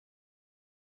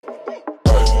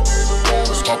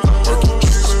Alright,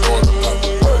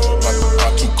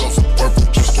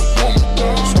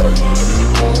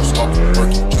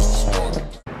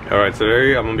 so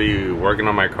today I'm gonna be working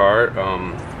on my car.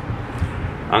 I'm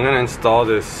gonna install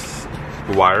this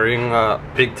wiring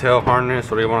pigtail harness,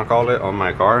 what do you want to call it, on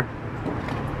my car.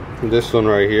 This one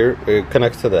right here, it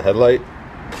connects to the headlight,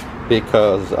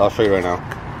 because I'll show you right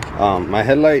now. My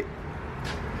headlight,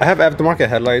 I have aftermarket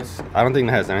headlights. I don't think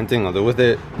it has anything to do with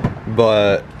it,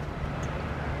 but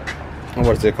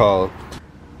what's it called?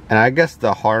 And I guess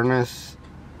the harness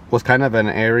was kind of an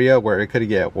area where it could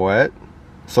get wet.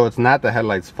 So it's not the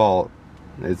headlight's fault,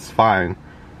 it's fine.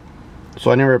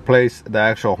 So I need to replace the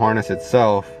actual harness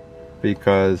itself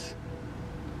because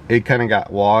it kind of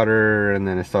got water, and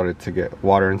then it started to get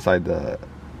water inside the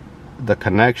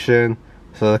connection.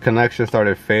 So the connection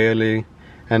started failing,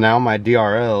 and now my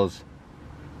DRLs,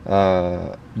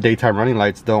 daytime running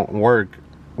lights, don't work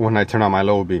when I turn on my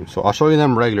low beam. So I'll show you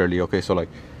them regularly. Okay, so like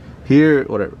here,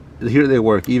 whatever, here they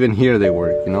work, even here they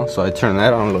work, you know. So I turn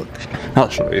that on, look, I'll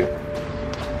show you.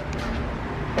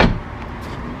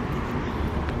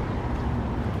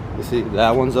 You see,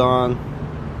 that one's on.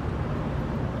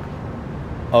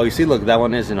 Oh, you see, look, that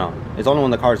one isn't on. It's only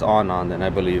when the car's on, then I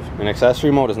believe. In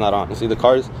accessory mode, it's not on. You see, the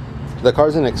car's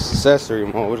in accessory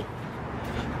mode.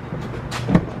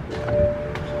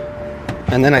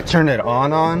 And then I turn it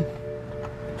on.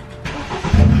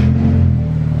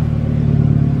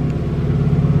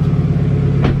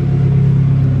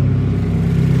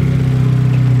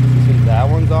 You see, that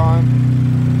one's on,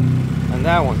 and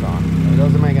that one's on. It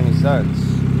doesn't make any sense.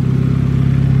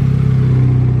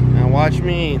 And watch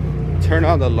me turn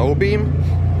on the low beam.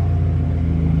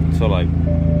 So like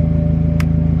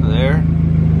there.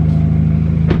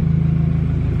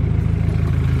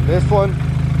 This one,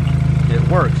 it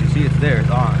works. You see, it's there, it's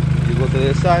on. You go to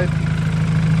this side,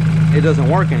 it doesn't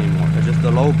work anymore. It's just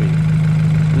the low beam.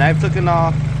 And I've taken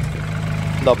off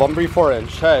the bumper before and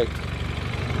checked,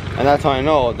 and that's how I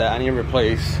know that I need to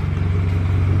replace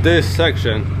this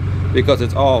section, because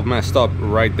it's all messed up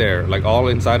right there. Like all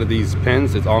inside of these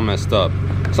pins, it's all messed up.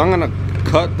 So I'm gonna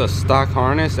cut the stock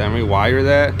harness and rewire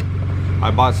that.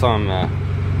 I bought some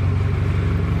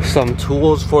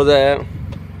tools for that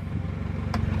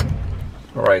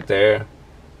right there,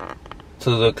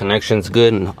 so the connection's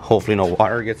good and hopefully no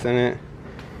water gets in it.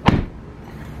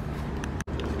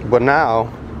 But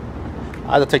now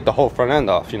I have to take the whole front end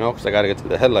off, you know, because I got to get to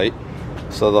the headlight.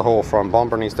 So the whole front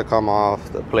bumper needs to come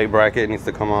off, the plate bracket needs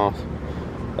to come off,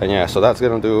 and yeah, so that's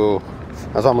what I'm gonna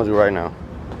do right now.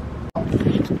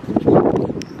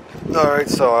 Alright,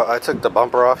 so I took the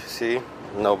bumper off. You see,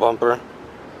 no bumper,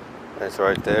 it's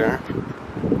right there.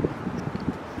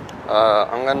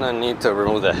 I'm gonna need to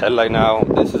remove the headlight now.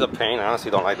 This is a pain. I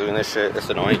honestly don't like doing this shit, it's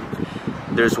annoying.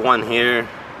 There's one here,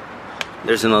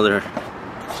 there's another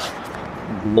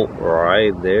bolt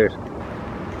right there.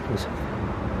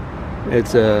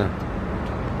 It's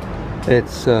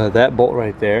that bolt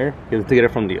right there. You have to get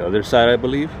it from the other side, I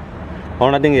believe. Oh,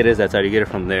 I think it is that side. You get it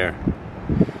from there.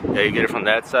 Yeah, you get it from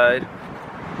that side.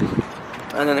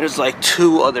 And then there's like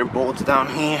two other bolts down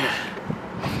here.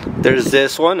 There's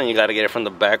this one, and you gotta get it from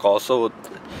the back also,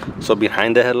 so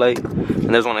behind the headlight. And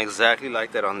there's one exactly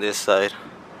like that on this side.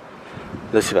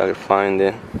 Let's see if I can find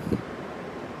it.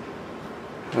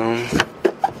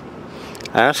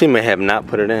 I actually may have not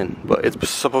put it in, but it's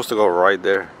supposed to go right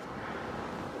there.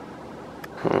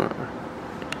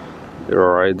 They're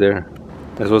right there.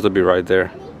 It's supposed to be right there,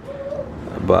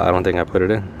 but I don't think I put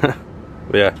it in. But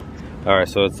yeah, alright,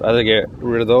 so it's either get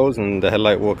rid of those and the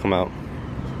headlight will come out.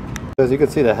 As you can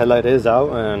see, the headlight is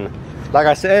out, and like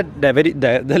I said, the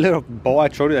little bolt I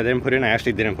showed you that I didn't put in, I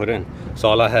actually didn't put in. So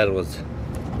all I had was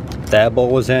that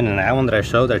bolt was in, and that one that I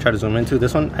showed, that I tried to zoom into,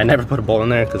 this one I never put a bolt in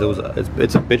there because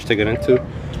it's a bitch to get into.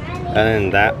 And then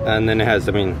that, and then it has,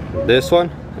 I mean, this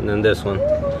one and then this one.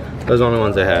 Those are the only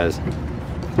ones it has.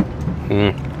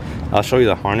 I'll show you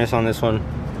the harness on this one.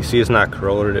 You see, it's not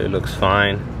corroded, it looks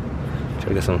fine. Try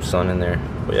to get some sun in there,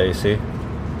 but yeah, you see,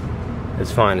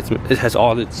 it's fine. It has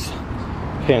all its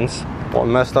pins. What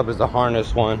messed up is the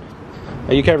harness one,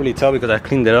 and you can't really tell because I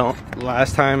cleaned it out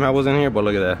last time I was in here, but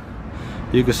look at that.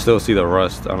 You can still see the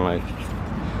rust on like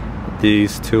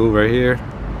these two right here,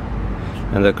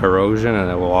 and the corrosion and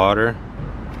the water.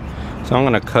 So I'm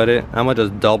gonna cut it. I'm gonna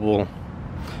just double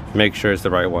make sure it's the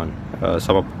right one.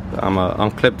 So I'm gonna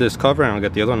unclip this cover, and I'll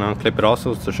get the other one and unclip it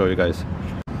also to show you guys.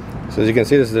 So as you can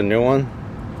see, this is the new one.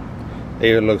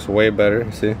 It looks way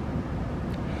better, see?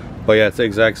 But yeah, it's the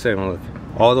exact same. Look,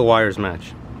 all the wires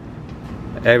match.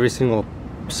 Every single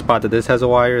spot that this has a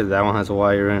wire, that one has a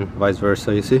wire in, vice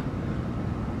versa, you see?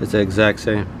 It's the exact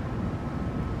same.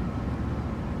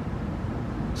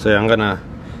 So yeah, I'm gonna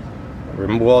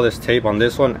remove all this tape on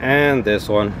this one and this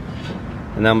one,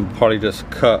 and then I'm probably just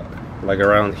cut like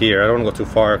around here. I don't want to go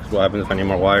too far because what happens if I need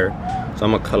more wire. So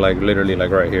I'm gonna cut like literally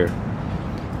like right here.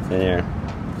 And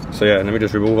yeah, so yeah, let me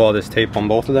just remove all this tape on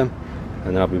both of them,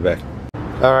 and then I'll be back.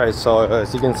 All right, so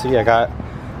as you can see, I got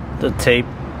the tape,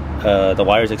 the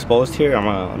wires exposed here. I'm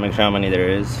gonna make sure how many there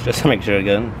is, just to make sure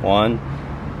again. 1,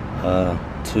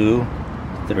 2,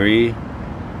 3,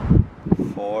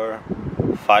 4,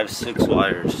 5, 6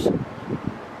 wires.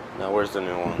 Now where's the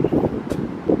new one?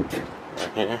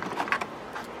 Right here.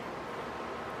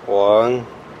 1,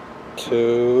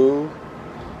 2,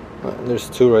 there's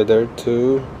 2 right there.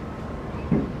 2,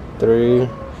 3,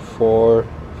 4,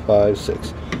 5,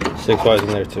 6. 6 wires in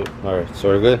there too. Alright, so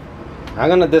we're good. I'm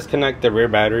gonna disconnect the rear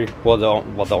battery. Well,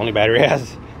 the only battery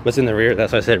has what's in the rear.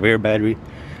 That's why I said rear battery.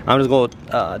 I'm just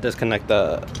gonna disconnect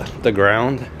the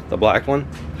ground, the black one,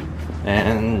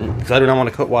 and because I do not want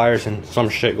to cut wires and some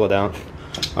shit go down.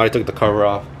 I already took the cover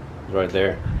off. It's right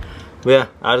there. But yeah,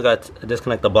 I just got to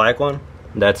disconnect the black one.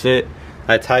 That's it.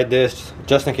 I tied this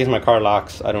just in case my car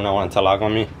locks. I do not want it to lock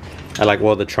on me. I like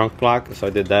the trunk lock, so I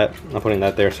did that. I'm putting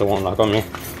that there so it won't lock on me.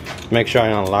 Make sure I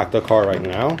unlock the car right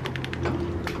now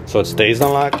so it stays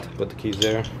unlocked. Put the keys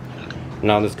there.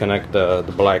 Now disconnect the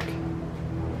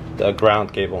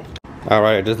ground cable.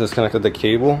 Alright, I just disconnected the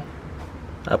cable.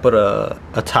 I put a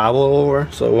towel over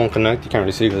so it won't connect. You can't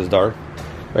really see because it's dark.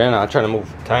 But yeah, now I'm trying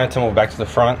to move back to the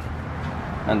front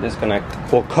and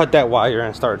disconnect. We'll cut that wire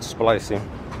and start splicing.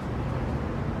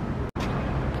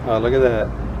 Oh, look at that.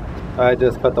 I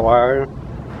just cut the wire.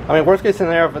 I mean, worst case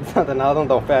scenario, if it's something else,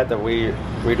 don't fat that we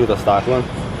redo the stock one.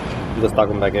 Do the stock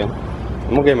one back in. I'm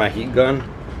gonna get my heat gun.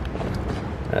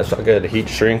 So I get the heat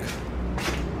shrink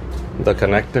the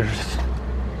connectors.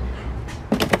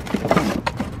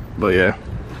 But yeah.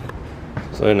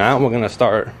 So now we're gonna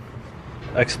start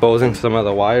exposing some of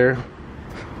the wire,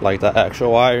 like the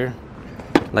actual wire,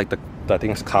 like I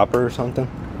think it's copper or something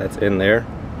that's in there.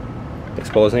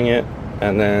 Exposing it,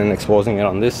 and then exposing it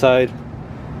on this side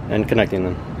and connecting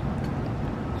them.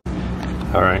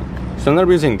 All right, so I'm gonna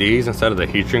be using these instead of the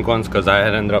heat shrink ones because I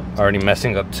had ended up already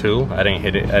messing up 2. I didn't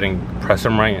hit it, I didn't press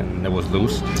them right, and it was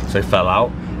loose, so it fell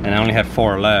out. And I only had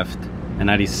 4 left, and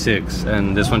 96.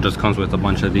 And this one just comes with a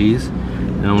bunch of these.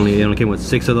 And it only came with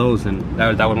 6 of those, and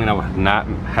that would mean I would not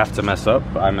have to mess up.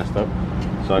 But I messed up,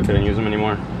 so I couldn't use them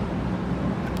anymore.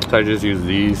 So I just use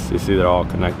these. You see, they're all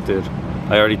connected.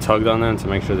 I already tugged on them to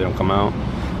make sure they don't come out.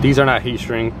 These are not heat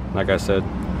shrink, like I said.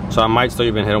 So I might still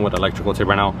even hit them with electrical tape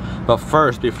right now. But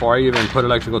first, before I even put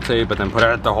electrical tape and then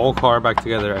put the whole car back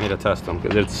together, I need to test them.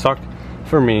 Because it sucked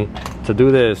for me to do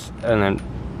this and then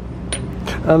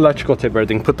electrical tape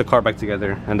everything, put the car back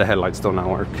together, and the headlights still not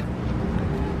work.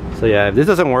 So yeah, if this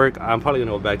doesn't work, I'm probably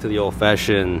gonna go back to the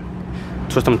old-fashioned,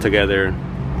 twist them together,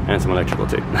 and some electrical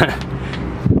tape.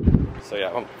 So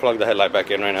yeah, I'll plug the headlight back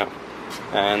in right now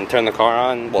and turn the car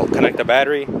on. We'll connect the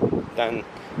battery, then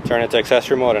turn it to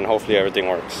accessory mode, and hopefully everything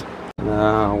works.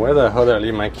 Now, where the hell did I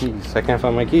leave my keys? I can't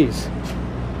find my keys.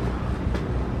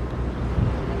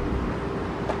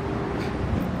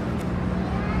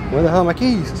 Where the hell are my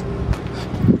keys?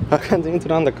 I can't even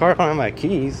turn on the car. I don't have my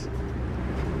keys.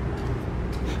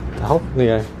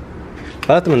 Hopefully I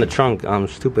left them in the trunk. I'm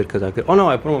stupid because I could. Oh no,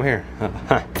 I put them here.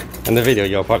 In the video,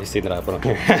 you'll probably see that I put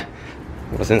them here.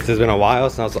 But since it's been a while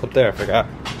since I was up there, I forgot.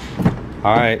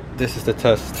 All right, this is the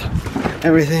test.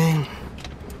 Everything.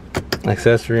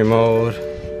 Accessory mode.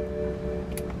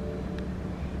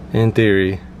 In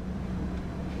theory,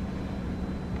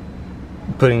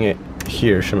 putting it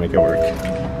here should make it work.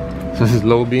 So this is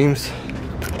low beams.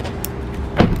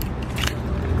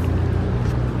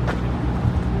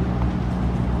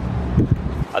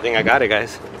 I think I got it,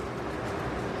 guys.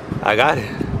 I got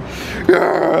it.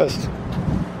 Yes!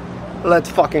 Let's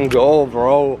fucking go,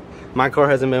 bro. My car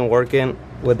hasn't been working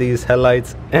with these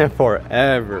headlights in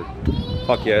forever.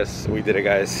 Fuck yes, we did it,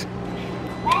 guys.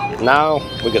 Now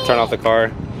we can turn off the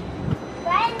car,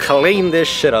 clean this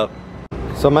shit up.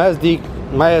 So my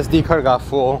SD card got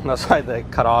full. That's why they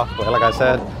cut off. But like I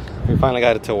said, we finally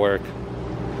got it to work.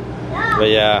 But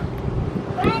yeah,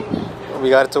 we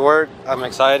got it to work. I'm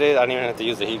excited. I didn't even have to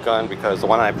use the heat gun because the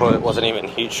one I put wasn't even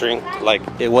heat shrink. Like,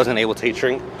 it wasn't able to heat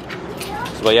shrink.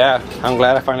 But yeah, I'm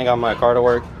glad I finally got my car to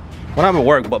work. Well, not even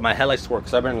work, but my headlights work.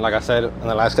 Cause I've been, like I said in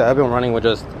the last guy, I've been running with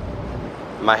just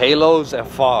my halos and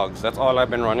fogs. That's all I've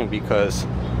been running because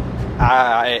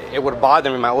it would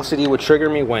bother me. My OCD would trigger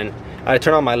me when I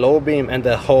turn on my low beam and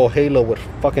the whole halo would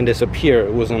fucking disappear.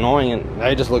 It was annoying and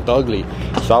I just looked ugly.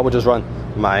 So I would just run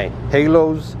my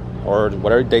halos or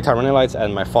whatever, daytime running lights,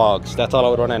 and my fogs. That's all I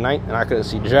would run at night, and I couldn't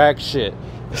see jack shit.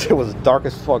 It was dark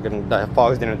as fuck, and the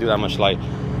fogs didn't do that much light.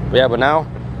 But yeah, but now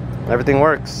everything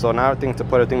works. So now everything to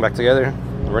put everything back together.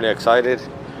 I'm really excited.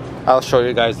 I'll show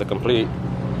you guys the complete.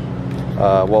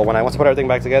 Well, when I want to put everything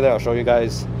back together, I'll show you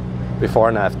guys before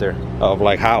and after of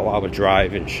like how I would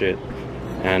drive and shit,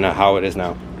 and how it is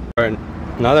now. All right,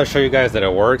 now that I show you guys that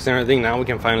it works and everything, now we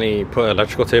can finally put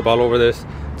electrical tape all over this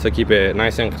to keep it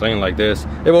nice and clean like this.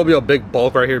 It will be a big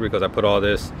bulk right here because I put all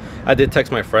this. I did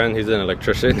text my friend, he's an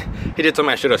electrician. He did tell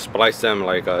me I should have spliced them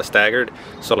like staggered,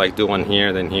 so like do one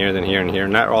here, then here, then here, and here,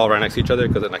 not all right next to each other,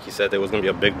 because like he said there was gonna be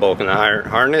a big bulk in the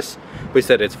harness. But he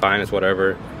said it's fine, it's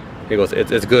whatever. He goes,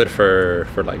 it's good for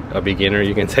like a beginner,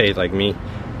 you can say, like me.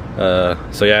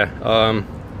 So yeah,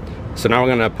 so now we're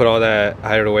gonna put all that,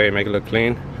 hide it away, make it look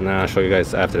clean, and then I'll show you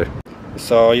guys after.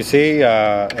 So you see,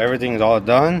 everything's all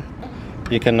done.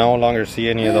 You can no longer see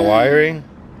any of the wiring.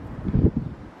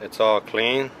 It's all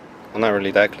clean. Well, not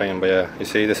really that clean, but yeah, you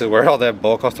see, this is where all that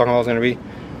bulk I was talking about was gonna be.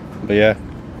 But yeah,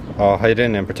 all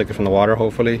hidden and protected from the water,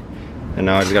 hopefully. And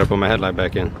now I just gotta put my headlight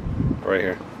back in, right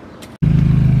here.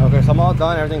 Okay, so I'm all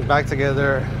done, everything's back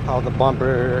together, all the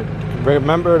bumper.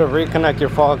 Remember to reconnect your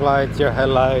fog lights, your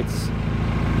headlights,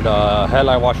 the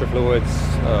headlight washer fluids,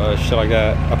 shit like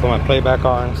that. I put my plate back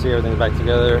on, see everything's back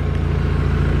together.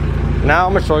 Now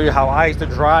I'm gonna show you how I used to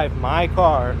drive my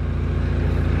car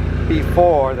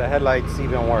before the headlights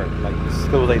even worked. Like,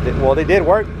 still they did, well, they did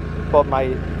work, but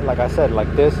my, like I said,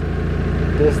 like this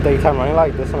daytime running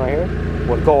light, this one right here,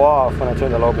 would go off when I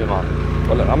turned the low beam on.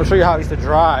 But look, I'm gonna show you how I used to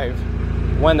drive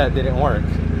when that didn't work.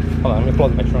 Hold on, let me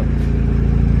close my trunk.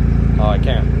 Oh, I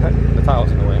can't. The tile's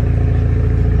in the way.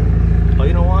 Oh,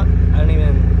 you know what? I didn't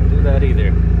even do that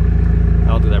either.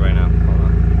 I'll do that right now. Hold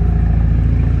on.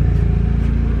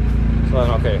 So,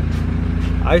 okay.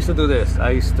 I used to do this.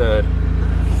 I used to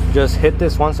just hit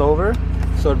this once over,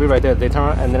 so it'd be right there,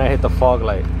 daytime, and then I hit the fog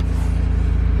light.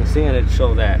 You see, and it'd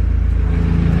show that.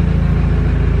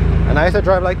 And I used to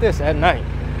drive like this at night.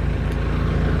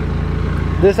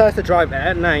 This has to drive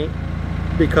at night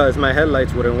because my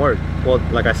headlights wouldn't work. Well,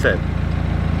 like I said,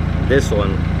 this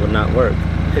one would not work.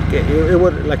 It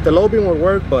would, like the low beam would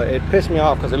work, but it pissed me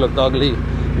off because it looked ugly.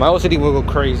 My OCD would go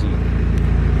crazy.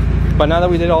 But now that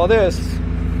we did all this,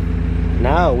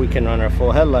 now we can run our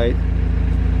full headlight,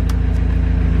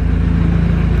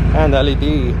 and the LED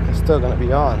is still gonna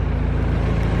be on.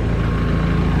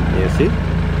 You see?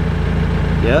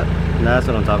 Yep, that's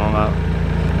what I'm talking about.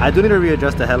 I do need to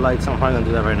readjust the headlights, so I'm probably gonna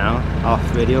do that right now, off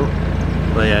video.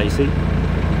 But yeah, you see,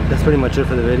 that's pretty much it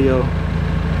for the video.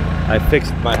 I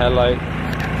fixed my headlight.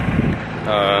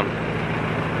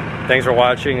 Thanks for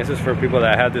watching. This is for people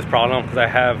that had this problem, because I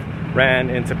have ran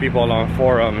into people along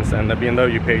forums and the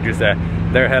BMW pages that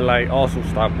their headlight also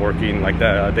stopped working, like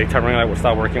the daytime running light will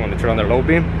stop working when they turn on their low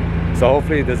beam. So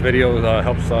hopefully this video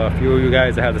helps a few of you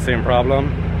guys that have the same problem.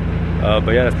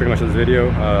 But yeah, that's pretty much this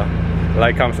video.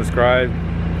 Like, comment, subscribe.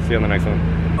 See you on the next one.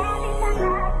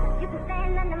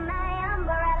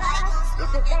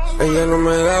 Ella no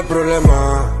me da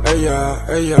problema,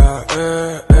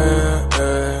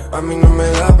 a mí no me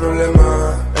da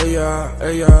problema,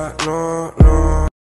 ella, no.